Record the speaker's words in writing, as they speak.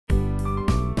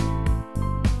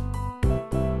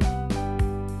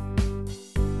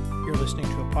listening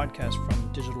to a podcast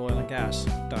from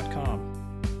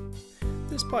digitaloilandgas.com.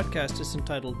 This podcast is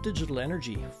entitled Digital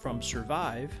Energy from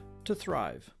Survive to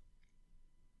Thrive.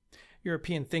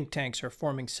 European think tanks are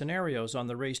forming scenarios on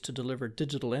the race to deliver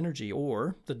digital energy,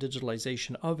 or the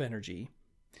digitalization of energy.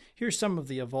 Here's some of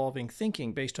the evolving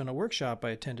thinking based on a workshop I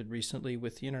attended recently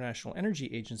with the International Energy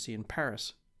Agency in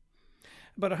Paris.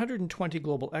 About 120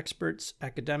 global experts,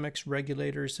 academics,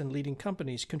 regulators, and leading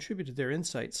companies contributed their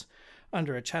insights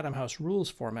under a Chatham House rules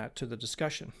format to the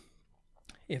discussion.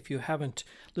 If you haven't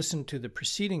listened to the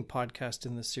preceding podcast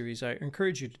in this series, I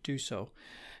encourage you to do so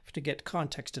to get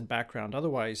context and background.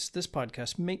 Otherwise, this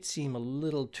podcast may seem a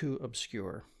little too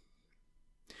obscure.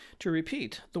 To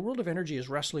repeat, the world of energy is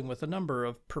wrestling with a number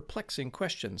of perplexing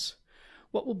questions.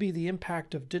 What will be the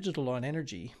impact of digital on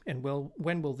energy, and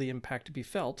when will the impact be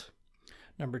felt?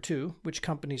 Number 2, which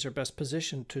companies are best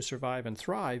positioned to survive and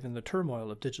thrive in the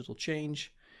turmoil of digital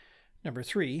change? Number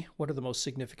 3, what are the most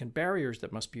significant barriers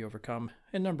that must be overcome?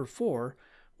 And number 4,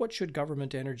 what should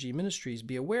government energy ministries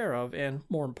be aware of and,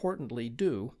 more importantly,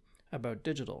 do about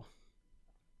digital?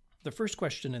 The first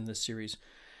question in this series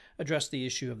addressed the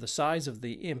issue of the size of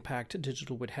the impact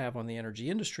digital would have on the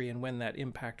energy industry and when that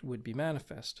impact would be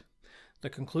manifest. The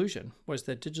conclusion was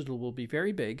that digital will be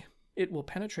very big, it will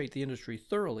penetrate the industry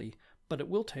thoroughly, but it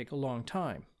will take a long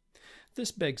time.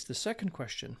 This begs the second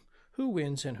question: who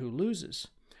wins and who loses?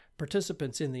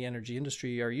 Participants in the energy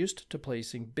industry are used to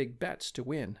placing big bets to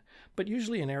win, but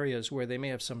usually in areas where they may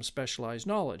have some specialized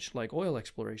knowledge, like oil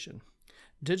exploration.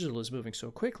 Digital is moving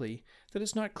so quickly that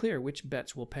it's not clear which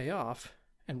bets will pay off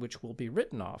and which will be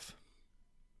written off.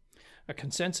 A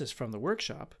consensus from the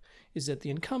workshop is that the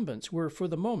incumbents were, for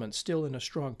the moment, still in a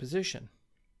strong position.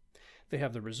 They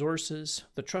have the resources,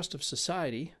 the trust of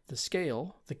society, the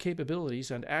scale, the capabilities,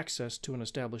 and access to an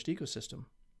established ecosystem.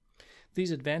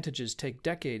 These advantages take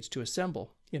decades to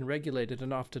assemble in regulated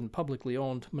and often publicly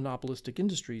owned monopolistic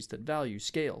industries that value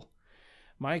scale.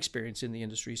 My experience in the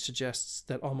industry suggests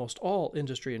that almost all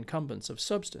industry incumbents of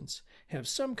substance have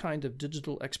some kind of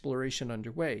digital exploration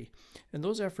underway, and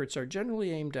those efforts are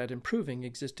generally aimed at improving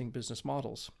existing business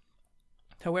models.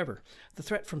 However, the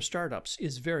threat from startups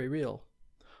is very real.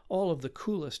 All of the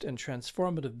coolest and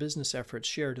transformative business efforts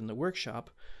shared in the workshop,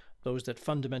 those that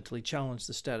fundamentally challenge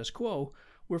the status quo,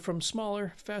 were from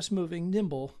smaller, fast-moving,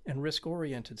 nimble, and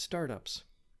risk-oriented startups.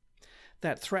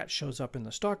 That threat shows up in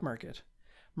the stock market.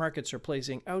 Markets are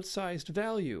placing outsized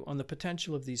value on the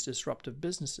potential of these disruptive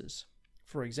businesses.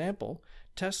 For example,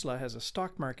 Tesla has a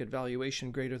stock market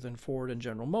valuation greater than Ford and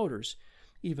General Motors,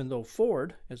 even though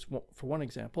Ford, for one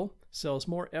example, sells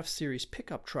more F-Series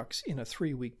pickup trucks in a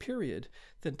 3-week period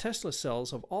than Tesla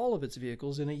sells of all of its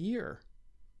vehicles in a year.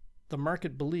 The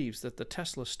market believes that the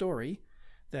Tesla story,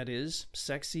 that is,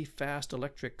 sexy, fast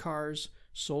electric cars,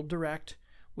 sold direct,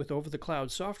 with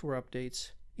over-the-cloud software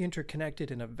updates, interconnected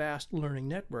in a vast learning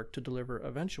network to deliver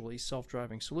eventually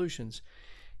self-driving solutions,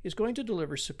 is going to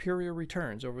deliver superior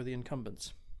returns over the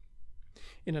incumbents.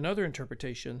 In another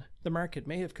interpretation, the market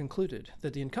may have concluded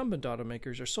that the incumbent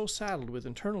automakers are so saddled with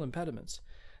internal impediments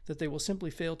that they will simply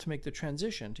fail to make the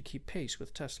transition to keep pace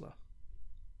with Tesla.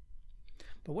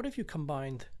 But what if you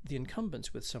combined the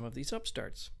incumbents with some of these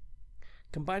upstarts?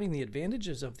 Combining the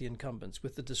advantages of the incumbents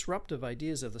with the disruptive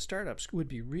ideas of the startups would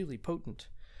be really potent.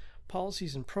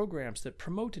 Policies and programs that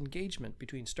promote engagement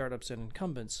between startups and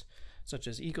incumbents, such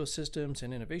as ecosystems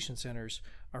and innovation centers,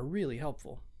 are really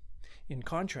helpful. In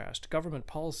contrast, government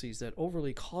policies that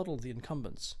overly coddle the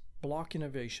incumbents, block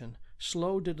innovation,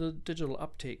 slow digital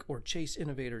uptake, or chase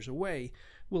innovators away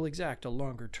will exact a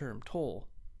longer-term toll.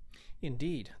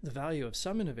 Indeed, the value of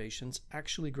some innovations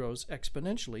actually grows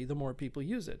exponentially the more people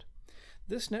use it.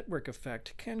 This network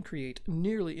effect can create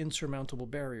nearly insurmountable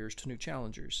barriers to new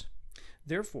challengers.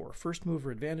 Therefore,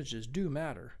 first-mover advantages do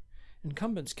matter.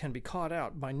 Incumbents can be caught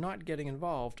out by not getting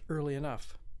involved early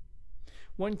enough.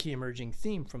 One key emerging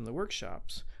theme from the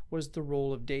workshops was the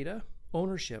role of data,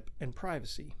 ownership, and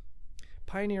privacy.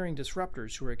 Pioneering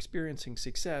disruptors who are experiencing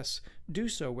success do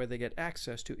so where they get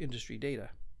access to industry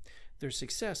data. Their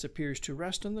success appears to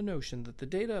rest on the notion that the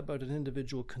data about an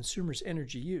individual consumer's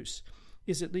energy use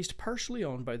is at least partially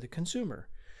owned by the consumer,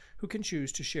 who can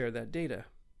choose to share that data.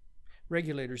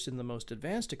 Regulators in the most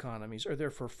advanced economies are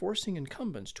therefore forcing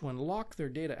incumbents to unlock their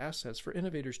data assets for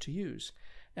innovators to use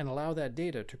and allow that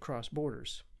data to cross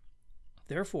borders.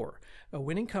 Therefore, a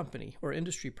winning company or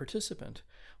industry participant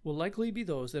will likely be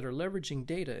those that are leveraging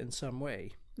data in some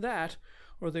way. That,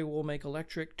 or they will make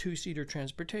electric two-seater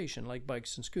transportation like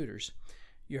bikes and scooters.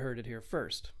 You heard it here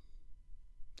first.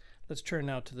 Let's turn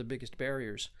now to the biggest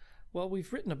barriers. Well,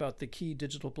 we've written about the key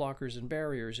digital blockers and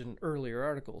barriers in earlier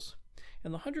articles,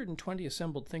 and the 120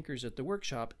 assembled thinkers at the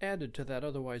workshop added to that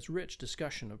otherwise rich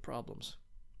discussion of problems.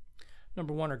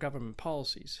 Number 1 are government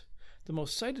policies. The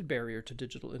most cited barrier to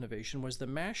digital innovation was the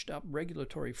mashed-up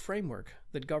regulatory framework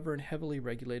that governed heavily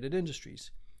regulated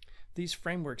industries. These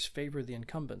frameworks favor the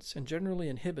incumbents and generally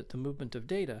inhibit the movement of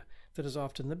data that is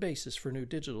often the basis for new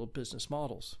digital business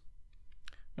models.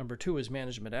 Number 2 is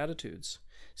management attitudes.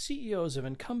 CEOs of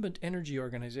incumbent energy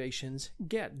organizations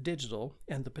get digital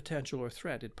and the potential or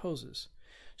threat it poses.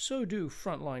 So do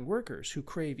frontline workers who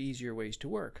crave easier ways to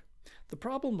work. The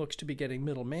problem looks to be getting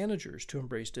middle managers to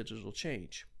embrace digital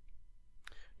change.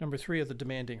 Number 3 are the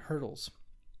demanding hurdles.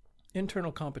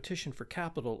 Internal competition for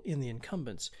capital in the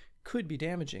incumbents could be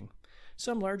damaging.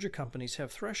 Some larger companies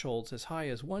have thresholds as high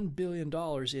as $1 billion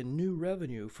in new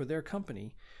revenue for their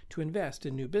company to invest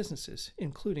in new businesses,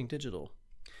 including digital.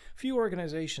 Few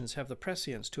organizations have the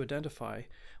prescience to identify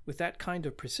with that kind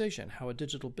of precision how a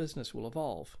digital business will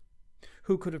evolve.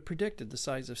 Who could have predicted the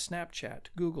size of Snapchat,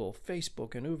 Google,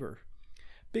 Facebook, and Uber?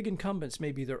 Big incumbents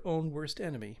may be their own worst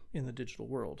enemy in the digital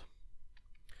world.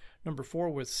 Number 4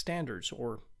 was standards,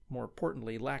 or more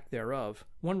importantly, lack thereof.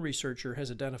 One researcher has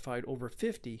identified over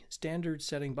 50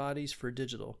 standard-setting bodies for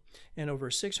digital and over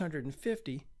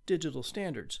 650 digital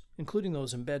standards, including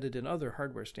those embedded in other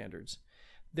hardware standards.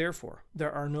 Therefore,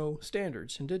 there are no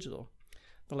standards in digital.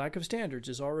 The lack of standards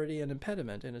is already an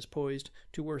impediment and is poised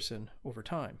to worsen over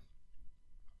time.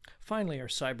 Finally, are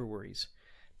cyber worries.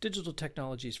 Digital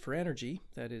technologies for energy,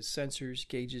 that is sensors,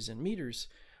 gauges, and meters,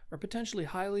 are potentially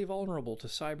highly vulnerable to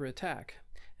cyber attack,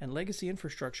 and legacy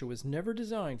infrastructure was never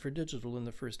designed for digital in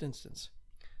the first instance.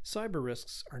 Cyber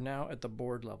risks are now at the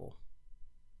board level.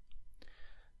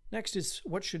 Next is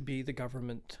what should be the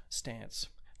government stance.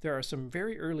 There are some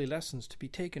very early lessons to be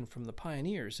taken from the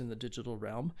pioneers in the digital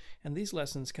realm, and these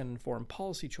lessons can inform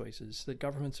policy choices that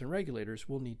governments and regulators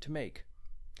will need to make.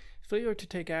 Failure to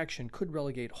take action could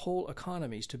relegate whole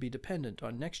economies to be dependent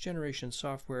on next-generation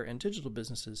software and digital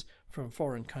businesses from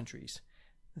foreign countries.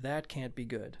 That can't be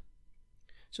good.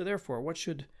 So therefore, what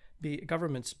should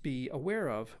governments be aware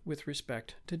of with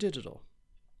respect to digital?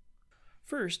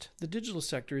 First, the digital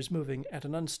sector is moving at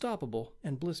an unstoppable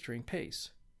and blistering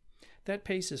pace. That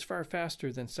pace is far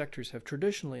faster than sectors have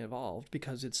traditionally evolved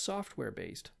because it's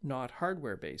software-based, not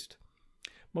hardware-based.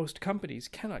 Most companies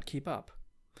cannot keep up.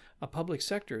 A public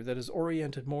sector that is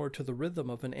oriented more to the rhythm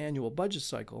of an annual budget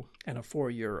cycle and a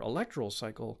 4-year electoral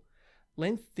cycle,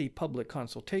 lengthy public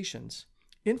consultations,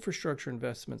 infrastructure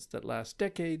investments that last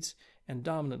decades, and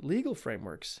dominant legal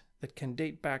frameworks that can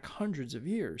date back hundreds of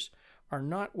years are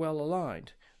not well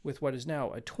aligned with what is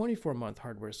now a 24-month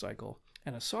hardware cycle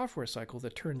and a software cycle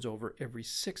that turns over every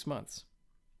 6 months.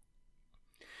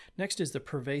 Next is the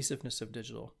pervasiveness of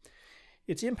digital.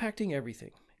 It's impacting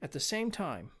everything. At the same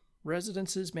time,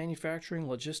 residences, manufacturing,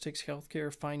 logistics,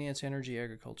 healthcare, finance, energy,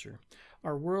 agriculture.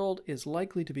 Our world is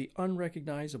likely to be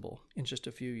unrecognizable in just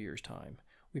a few years' time.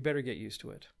 We better get used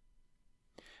to it.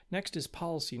 Next is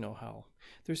policy know-how.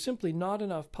 There's simply not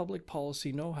enough public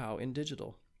policy know-how in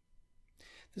digital.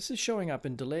 This is showing up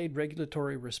in delayed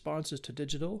regulatory responses to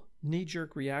digital,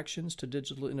 knee-jerk reactions to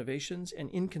digital innovations, and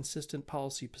inconsistent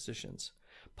policy positions.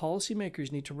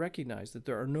 Policymakers need to recognize that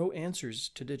there are no answers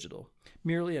to digital,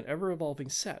 merely an ever-evolving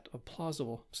set of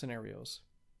plausible scenarios.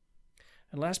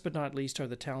 And last but not least are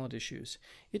the talent issues.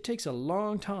 It takes a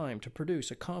long time to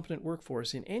produce a competent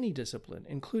workforce in any discipline,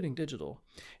 including digital,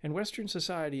 and Western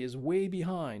society is way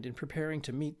behind in preparing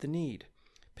to meet the need,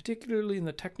 particularly in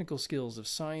the technical skills of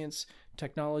science,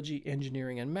 technology,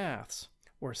 engineering, and maths,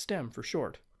 or STEM for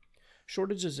short.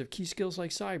 Shortages of key skills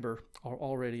like cyber are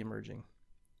already emerging.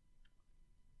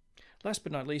 Last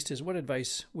but not least is what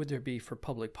advice would there be for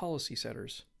public policy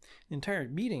setters? The entire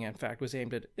meeting, in fact, was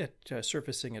aimed at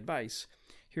surfacing advice.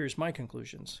 Here's my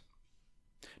conclusions.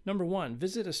 Number 1,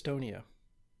 visit Estonia.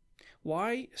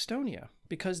 Why Estonia?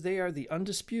 Because they are the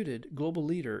undisputed global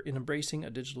leader in embracing a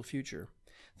digital future.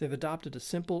 They've adopted a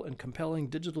simple and compelling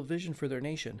digital vision for their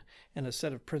nation and a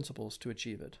set of principles to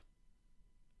achieve it.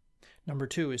 Number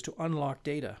 2 is to unlock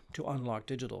data, to unlock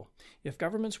digital. If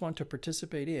governments want to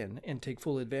participate in and take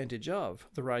full advantage of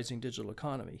the rising digital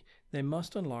economy, they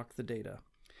must unlock the data.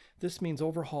 This means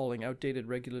overhauling outdated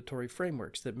regulatory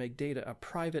frameworks that make data a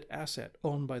private asset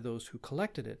owned by those who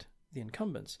collected it, the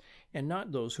incumbents, and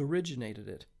not those who originated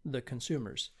it, the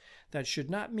consumers. That should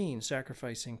not mean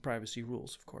sacrificing privacy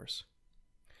rules, of course.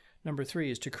 Number 3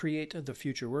 is to create the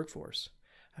future workforce.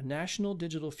 A national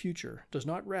digital future does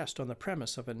not rest on the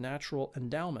premise of a natural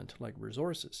endowment like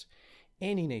resources.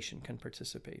 Any nation can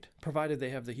participate, provided they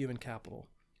have the human capital.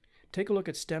 Take a look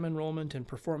at STEM enrollment and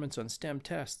performance on STEM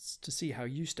tests to see how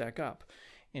you stack up,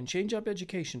 and change up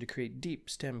education to create deep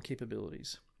STEM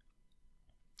capabilities.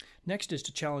 Next is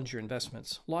to challenge your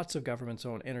investments. Lots of governments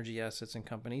own energy assets and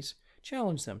companies.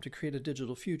 Challenge them to create a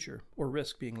digital future or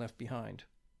risk being left behind.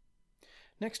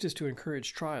 Next is to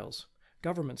encourage trials.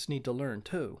 Governments need to learn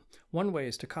too. One way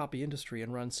is to copy industry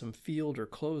and run some field or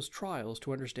closed trials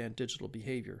to understand digital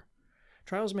behavior.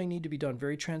 Trials may need to be done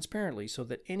very transparently so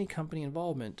that any company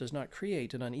involvement does not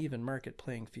create an uneven market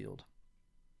playing field.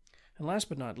 And last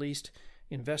but not least,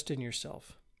 invest in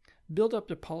yourself. Build up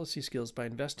the policy skills by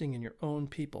investing in your own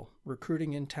people,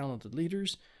 recruiting in talented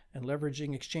leaders, and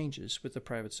leveraging exchanges with the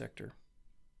private sector.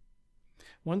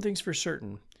 One thing's for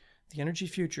certain, the energy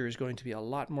future is going to be a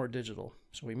lot more digital,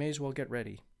 so we may as well get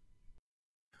ready.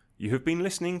 You have been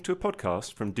listening to a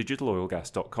podcast from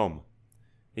digitaloilgas.com.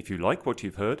 If you like what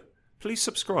you've heard, please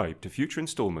subscribe to future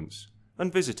installments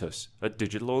and visit us at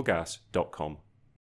digitaloilgas.com.